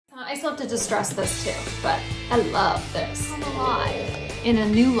I still have to distress this too, but I love this. I'm alive in a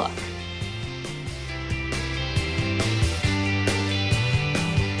new look.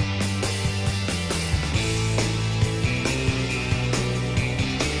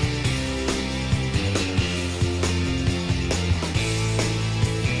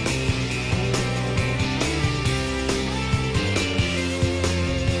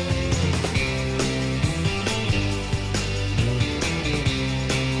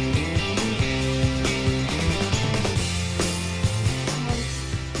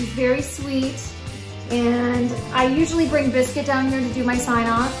 Very sweet, and I usually bring biscuit down here to do my sign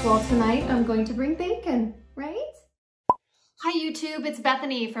off. Well, tonight I'm going to bring bacon, right? Hi YouTube, it's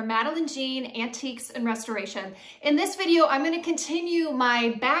Bethany from Madeline Jean Antiques and Restoration. In this video, I'm going to continue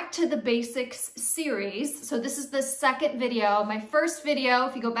my Back to the Basics series. So this is the second video. My first video,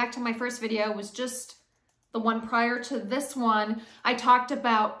 if you go back to my first video, was just the one prior to this one. I talked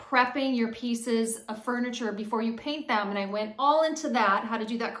about prepping your pieces of furniture before you paint them, and I went all into that, how to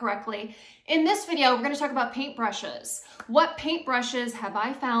do that correctly. In this video, we're going to talk about paintbrushes. What paintbrushes have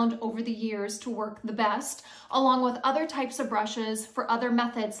I found over the years to work the best, along with other types of brushes for other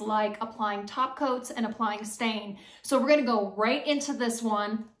methods like applying top coats and applying stain. So we're going to go right into this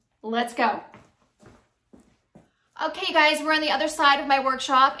one. Let's go. Okay guys, we're on the other side of my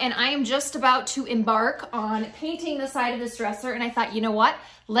workshop and I am just about to embark on painting the side of this dresser, and I thought, you know what?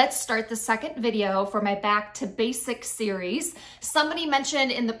 Let's start the second video for my Back to Basics series. Somebody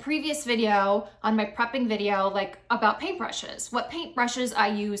mentioned in the previous video, on my prepping video, like about paintbrushes, what paintbrushes I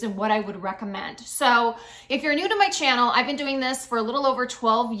use and what I would recommend. So if you're new to my channel, I've been doing this for a little over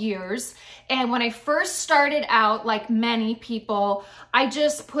 12 years. And when I first started out, like many people, I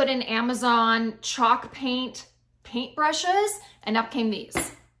just put in Amazon chalk paintbrushes, and up came these.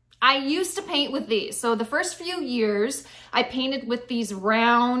 I used to paint with these. So the first few years, I painted with these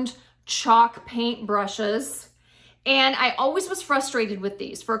round chalk paint brushes, and I always was frustrated with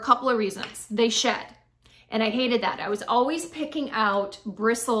these for a couple of reasons. They shed, and I hated that. I was always picking out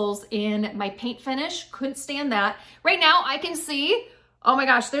bristles in my paint finish. Couldn't stand that. Right now, I can see, oh my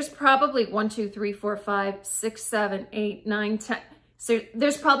gosh, there's probably 1, 2, 3, 4, 5, 6, 7, 8, 9, 10. So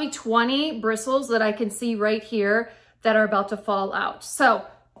there's probably 20 bristles that I can see right here that are about to fall out. So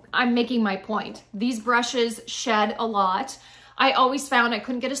I'm making my point. These brushes shed a lot. I always found I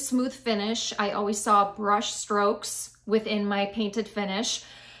couldn't get a smooth finish. I always saw brush strokes within my painted finish.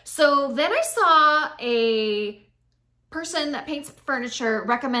 So then I saw a person that paints furniture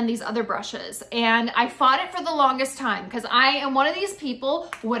recommend these other brushes, and I fought it for the longest time because I am one of these people,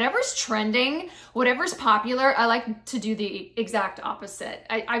 whatever's trending, whatever's popular, I like to do the exact opposite.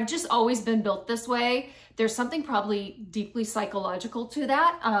 I've just always been built this way. There's something probably deeply psychological to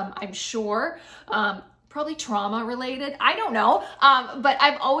that, I'm sure, probably trauma related, I don't know, but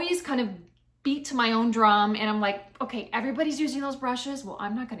I've always kind of beat to my own drum, and I'm like, okay, everybody's using those brushes, well,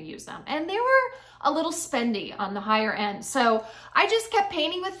 I'm not gonna use them. And they were a little spendy on the higher end. So I just kept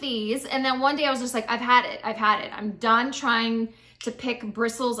painting with these, and then one day I was just like, I've had it. I'm done trying to pick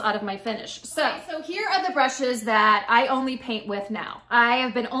bristles out of my finish. So here are the brushes that I only paint with now. I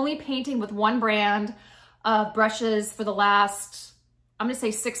have been only painting with one brand of brushes for the last, I'm gonna say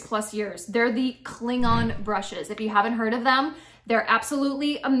 6+ years. They're the Klingon brushes. If you haven't heard of them, they're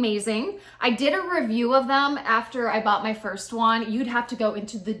absolutely amazing. I did a review of them after I bought my first one. You'd have to go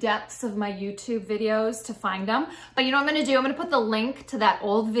into the depths of my YouTube videos to find them. But you know what I'm gonna do? I'm gonna put the link to that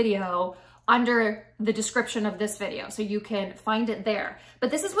old video under the description of this video so you can find it there.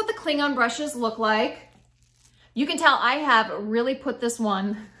 But this is what the Klingon brushes look like. You can tell I have really put this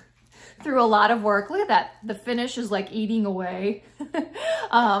one through a lot of work. Look at that. The finish is like eating away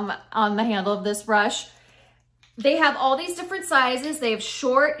on the handle of this brush. They have all these different sizes. They have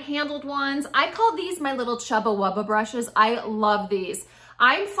short handled ones. I call these my little Chubba Wubba brushes. I love these.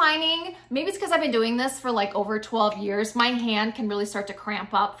 I'm finding, maybe it's because I've been doing this for like over 12 years, my hand can really start to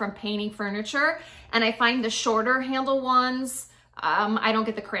cramp up from painting furniture. And I find the shorter handle ones, I don't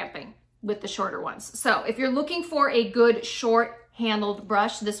get the cramping with the shorter ones. So if you're looking for a good short handled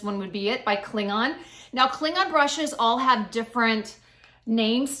brush, this one would be it, by Klingon. Now Klingon brushes all have different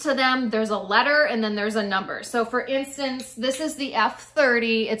names to them. There's a letter and then there's a number. So for instance, this is the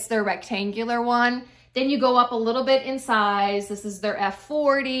F30. It's their rectangular one. Then you go up a little bit in size. This is their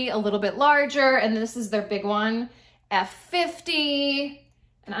F40, a little bit larger. And this is their big one, F50.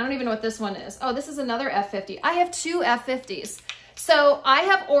 And I don't even know what this one is. Oh, this is another F50. I have 2 F50s. So I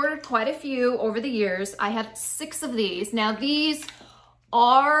have ordered quite a few over the years. I have 6 of these. Now these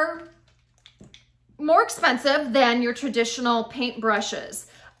are more expensive than your traditional paint brushes.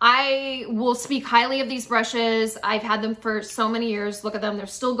 I will speak highly of these brushes. I've had them for so many years. Look at them, they're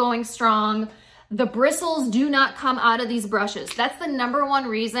still going strong. The bristles do not come out of these brushes. That's the #1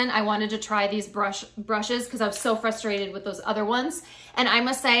 reason I wanted to try these brushes, because I was so frustrated with those other ones. And I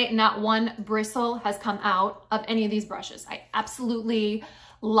must say, not one bristle has come out of any of these brushes. I absolutely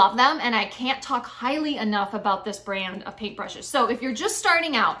love them, and I can't talk highly enough about this brand of paintbrushes. So if you're just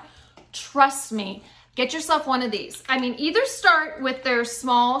starting out, trust me, get yourself one of these. I mean, either start with their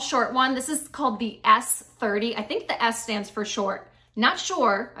small, short one. This is called the S30. I think the S stands for short. Not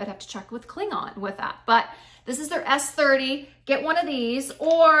sure, I'd have to check with Klingon with that, but this is their S30. Get one of these,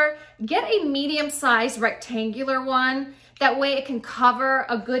 or get a medium-sized rectangular one. That way it can cover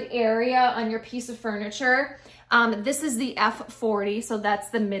a good area on your piece of furniture. This is the F40, so that's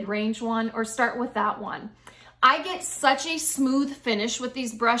the mid-range one, or start with that one. I get such a smooth finish with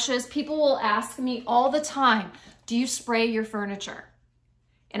these brushes. People will ask me all the time, do you spray your furniture?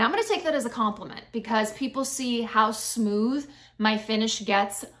 And I'm gonna take that as a compliment, because people see how smooth my finish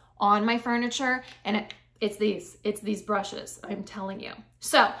gets on my furniture, and it's these brushes, I'm telling you.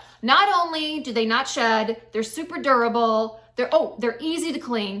 So not only do they not shed, they're super durable, they're easy to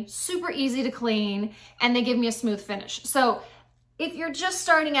clean, super easy to clean, and they give me a smooth finish. So if you're just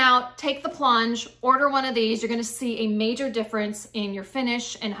starting out, take the plunge, order one of these. You're gonna see a major difference in your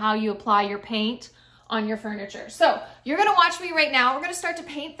finish and how you apply your paint on your furniture. So you're gonna watch me right now. We're gonna start to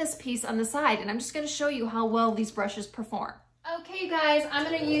paint this piece on the side, and I'm just gonna show you how well these brushes perform. Okay, you guys, I'm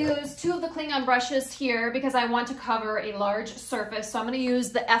gonna use 2 of the Klingon brushes here because I want to cover a large surface. So I'm gonna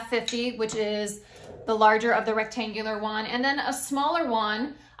use the F50, which is the larger of the rectangular one, and then a smaller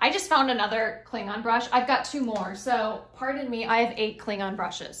one. I just found another Klingon brush. I've got 2 more, so pardon me, I have 8 Klingon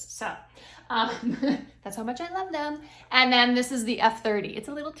brushes. So that's how much I love them. And then this is the F30. It's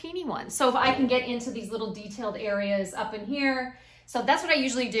a little teeny one. So if I can get into these little detailed areas up in here. So that's what I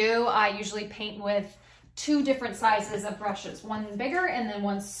usually do. I usually paint with 2 different sizes of brushes, one bigger and then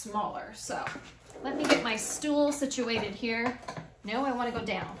one smaller. So let me get my stool situated here. No, I want to go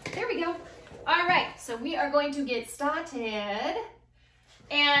down. There we go. All right, so we are going to get started.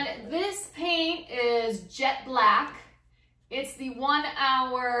 And this paint is jet black. It's the 1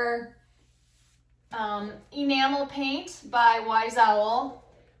 Hour enamel paint by Wise Owl.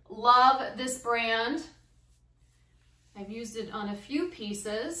 Love this brand. I've used it on a few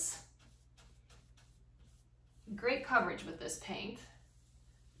pieces. Great coverage with this paint.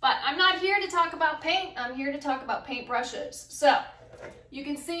 But I'm not here to talk about paint. I'm here to talk about paint brushes. So you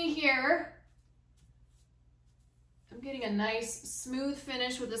can see here, I'm getting a nice smooth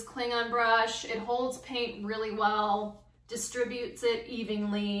finish with this Klingon brush. It holds paint really well, distributes it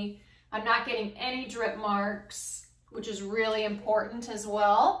evenly. I'm not getting any drip marks, which is really important as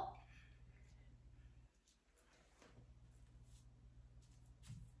well.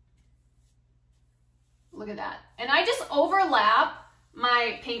 Look at that. And I just overlap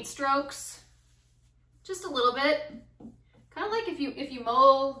my paint strokes just a little bit. Kind of like if you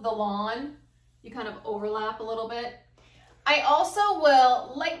mow the lawn, you kind of overlap a little bit. I also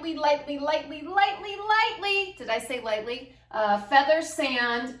will lightly, did I say lightly? Feather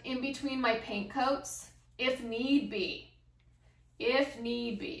sand in between my paint coats if need be.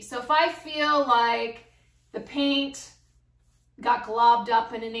 So if I feel like the paint got globbed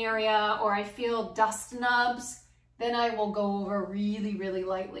up in an area, or I feel dust nubs, then I will go over really, really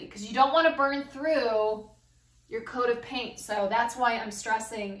lightly, because you don't want to burn through your coat of paint. So that's why I'm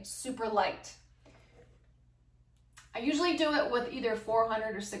stressing super light. I usually do it with either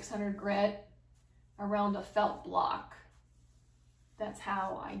 400 or 600 grit around a felt block. That's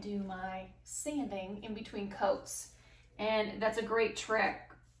how I do my sanding in between coats. And that's a great trick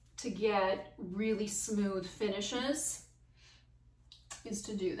to get really smooth finishes, is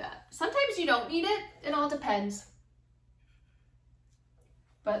to do that. Sometimes you don't need it, it all depends.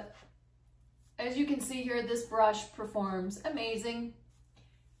 But as you can see here, this brush performs amazing.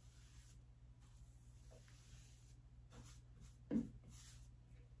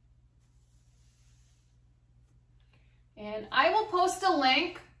 And I will post a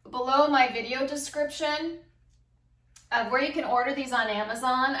link below my video description of where you can order these on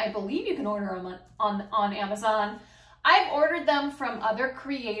Amazon. I believe you can order them on Amazon. I've ordered them from other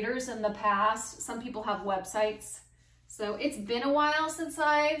creators in the past. Some people have websites. So it's been a while since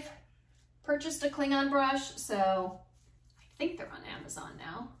I've purchased a Klingon brush, so I think they're on Amazon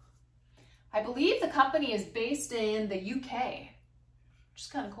now. I believe the company is based in the UK, which is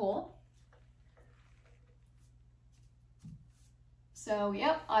kind of cool. So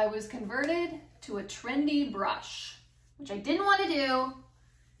yep, I was converted to a trendy brush, which I didn't want to do.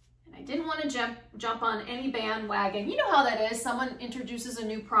 And I didn't want to jump on any bandwagon. You know how that is. Someone introduces a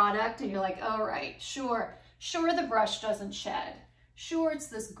new product and you're like, all right, sure the brush doesn't shed. Sure, it's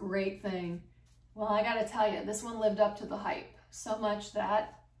this great thing. Well, I gotta tell you, this one lived up to the hype so much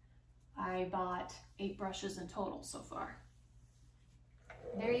that I bought 8 brushes in total so far.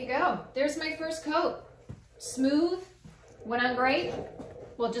 There you go. There's my first coat. Smooth, went on great.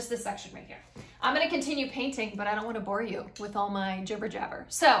 Well, just this section right here. I'm gonna continue painting, but I don't wanna bore you with all my jibber jabber.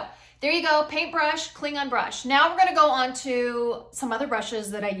 So there you go, paintbrush, cling on brush. Now we're gonna go on to some other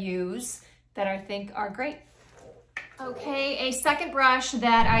brushes that I use that I think are great. Okay, a second brush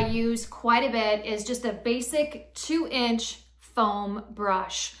that I use quite a bit is just a basic 2-inch foam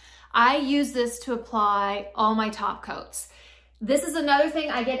brush. I use this to apply all my top coats. This is another thing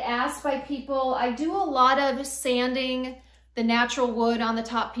I get asked by people. I do a lot of sanding the natural wood on the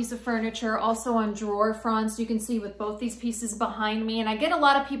top piece of furniture, also on drawer fronts. You can see with both these pieces behind me. And I get a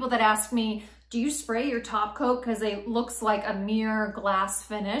lot of people that ask me, do you spray your top coat because it looks like a mere glass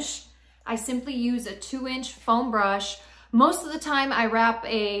finish? I simply use a 2-inch foam brush. Most of the time I wrap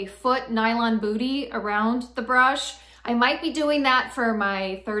a foot nylon booty around the brush. I might be doing that for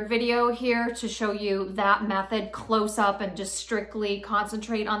my third video here to show you that method close up and just strictly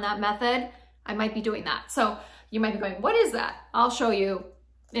concentrate on that method. I might be doing that. So you might be going, what is that? I'll show you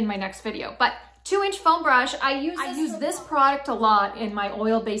in my next video. But 2-inch foam brush, I use this product a lot in my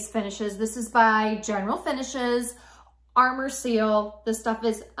oil-based finishes. This is by General Finishes, Armor Seal. This stuff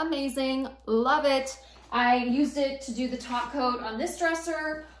is amazing, love it. I used it to do the top coat on this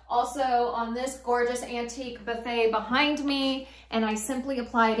dresser, also on this gorgeous antique buffet behind me, and I simply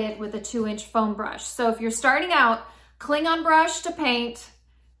applied it with a 2-inch foam brush. So if you're starting out, cling on brush to paint,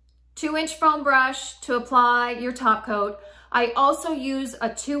 2-inch foam brush to apply your top coat. I also use a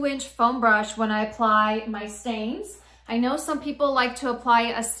 2-inch foam brush when I apply my stains. I know some people like to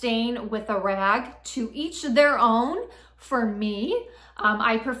apply a stain with a rag. To each their own. For me,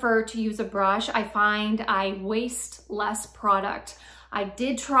 I prefer to use a brush. I find I waste less product. I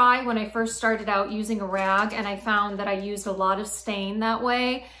did try when I first started out using a rag, and I found that I used a lot of stain that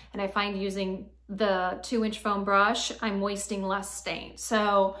way, and I find using the 2-inch foam brush, I'm wasting less stain.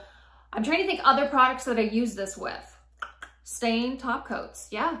 So I'm trying to think other products that I use this with. Stain top coats,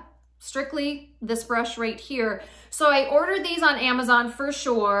 yeah. Strictly this brush right here. So I ordered these on Amazon for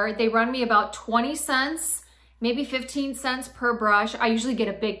sure. They run me about 20 cents, maybe 15 cents per brush. I usually get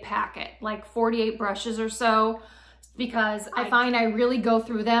a big packet, like 48 brushes or so, because I find I really go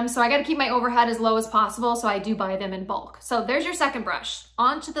through them. So I got to keep my overhead as low as possible. So I do buy them in bulk. So there's your second brush.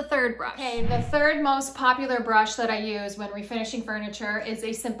 On to the third brush. Okay, the third most popular brush that I use when refinishing furniture is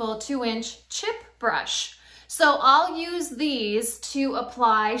a simple 2-inch chip brush. So I'll use these to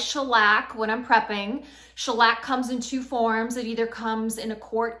apply shellac when I'm prepping. Shellac comes in 2 forms. It either comes in a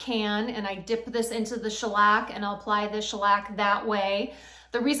quart can, and I dip this into the shellac and I'll apply the shellac that way.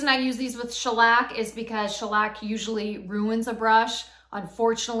 The reason I use these with shellac is because shellac usually ruins a brush.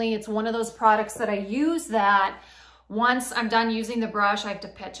 Unfortunately, it's one of those products that I use that once I'm done using the brush, I have to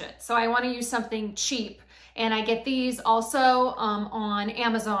pitch it. So I want to use something cheap. And I get these also on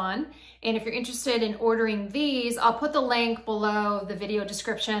Amazon. And if you're interested in ordering these, I'll put the link below the video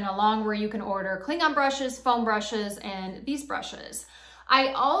description along where you can order cling-on brushes, foam brushes, and these brushes.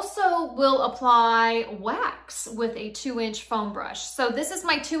 I also will apply wax with a 2-inch foam brush. So this is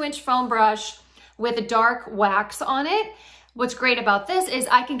my 2-inch foam brush with a dark wax on it. What's great about this is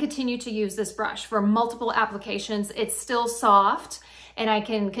I can continue to use this brush for multiple applications. It's still soft and I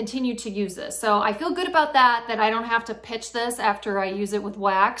can continue to use this. So I feel good about that I don't have to pitch this after I use it with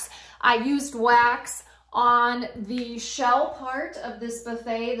wax. I used wax on the shell part of this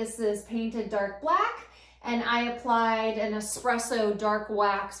buffet. This is painted dark black. And I applied an espresso dark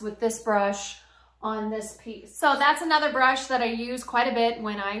wax with this brush on this piece. So that's another brush that I use quite a bit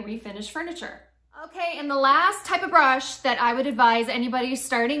when I refinish furniture. Okay, and the last type of brush that I would advise anybody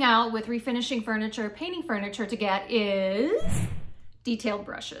starting out with refinishing furniture, painting furniture to get is detailed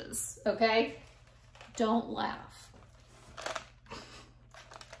brushes, okay? Don't laugh.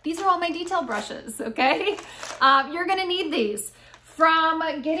 These are all my detail brushes, okay? You're gonna need these. From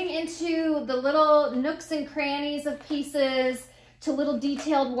getting into the little nooks and crannies of pieces to little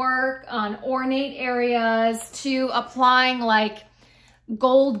detailed work on ornate areas to applying like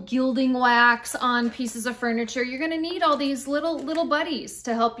gold gilding wax on pieces of furniture, you're gonna need all these little buddies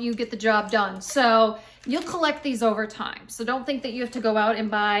to help you get the job done. So you'll collect these over time. So don't think that you have to go out and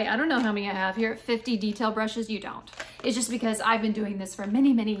buy, I don't know how many I have here, 50 detail brushes. You don't. It's just because I've been doing this for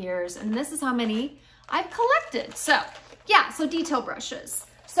many years and this is how many I've collected. So yeah, so detail brushes.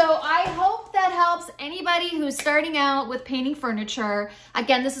 So I hope that helps anybody who's starting out with painting furniture.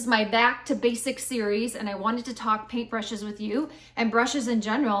 Again, this is my Back to Basics series, and I wanted to talk paintbrushes with you and brushes in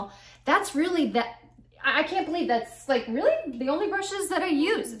general. That's really I can't believe that's like really the only brushes that I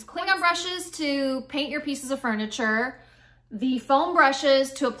use. It's clean on brushes to paint your pieces of furniture, the foam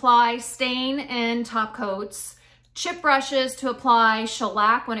brushes to apply stain and top coats, chip brushes to apply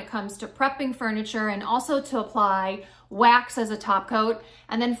shellac when it comes to prepping furniture, and also to apply wax as a top coat.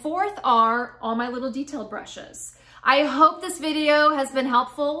 And then fourth are all my little detailed brushes. I hope this video has been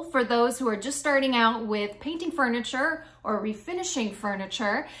helpful for those who are just starting out with painting furniture or refinishing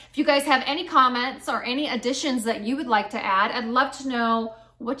furniture. If you guys have any comments or any additions that you would like to add, I'd love to know,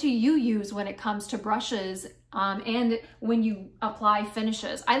 what do you use when it comes to brushes and when you apply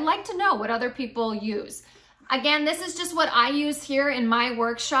finishes? I like to know what other people use. Again, this is just what I use here in my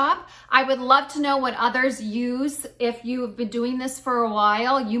workshop. I would love to know what others use. If you've been doing this for a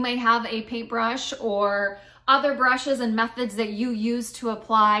while, you may have a paintbrush or other brushes and methods that you use to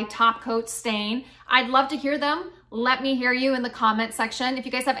apply top coat stain. I'd love to hear them. Let me hear you in the comment section. If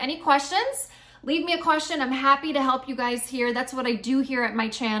you guys have any questions, leave me a question. I'm happy to help you guys here. That's what I do here at my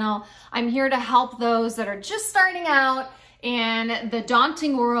channel. I'm here to help those that are just starting out in the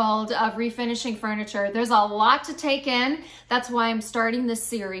daunting world of refinishing furniture. There's a lot to take in. That's why I'm starting this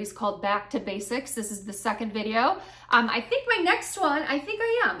series called Back to Basics. This is the second video. I think my next one, I think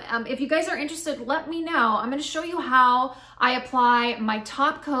I am. If you guys are interested, let me know. I'm gonna show you how I apply my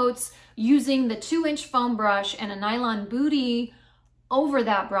top coats using the 2-inch foam brush and a nylon booty over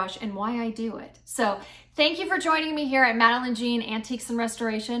that brush, and why I do it. So thank you for joining me here at Madeline Jean Antiques and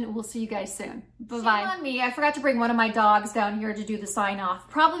Restoration. We'll see you guys soon. Bye-bye. On me, I forgot to bring one of my dogs down here to do the sign off,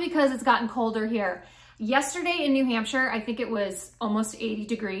 probably because it's gotten colder here. Yesterday in New Hampshire, I think it was almost 80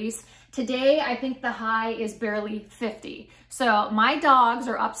 degrees. Today, I think the high is barely 50. So my dogs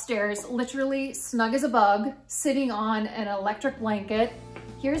are upstairs, literally snug as a bug, sitting on an electric blanket.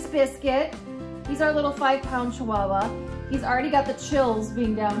 Here's Biscuit. He's our little 5-pound Chihuahua. He's already got the chills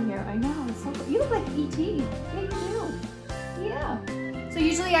being down here. I know, it's so cool. You look like E.T. Yeah, you do. Yeah. So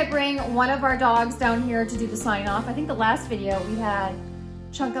usually I bring one of our dogs down here to do the sign off. I think the last video we had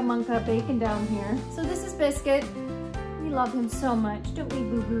Chunka Bacon down here. So this is Biscuit. We love him so much, don't we,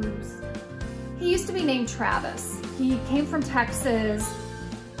 boo-boos? He used to be named Travis. He came from Texas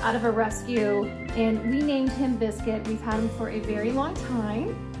out of a rescue, and we named him Biscuit. We've had him for a very long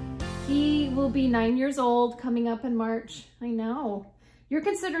time. He will be 9 years old coming up in March. I know. You're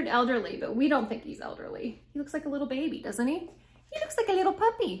considered elderly, but we don't think he's elderly. He looks like a little baby, doesn't he? He looks like a little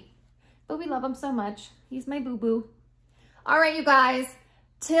puppy, but we love him so much. He's my boo-boo. All right, you guys,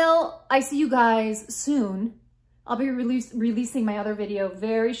 till I see you guys soon, I'll be releasing my other video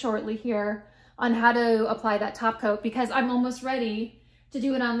very shortly here on how to apply that top coat, because I'm almost ready to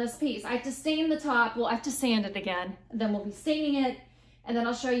do it on this piece. I have to stain the top. Well, I have to sand it again, and then we'll be staining it. And then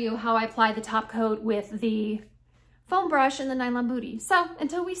I'll show you how I apply the top coat with the foam brush and the nylon booty. So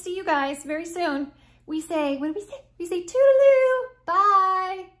until we see you guys very soon, we say, what do we say? We say toodaloo,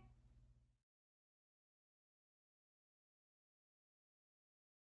 bye.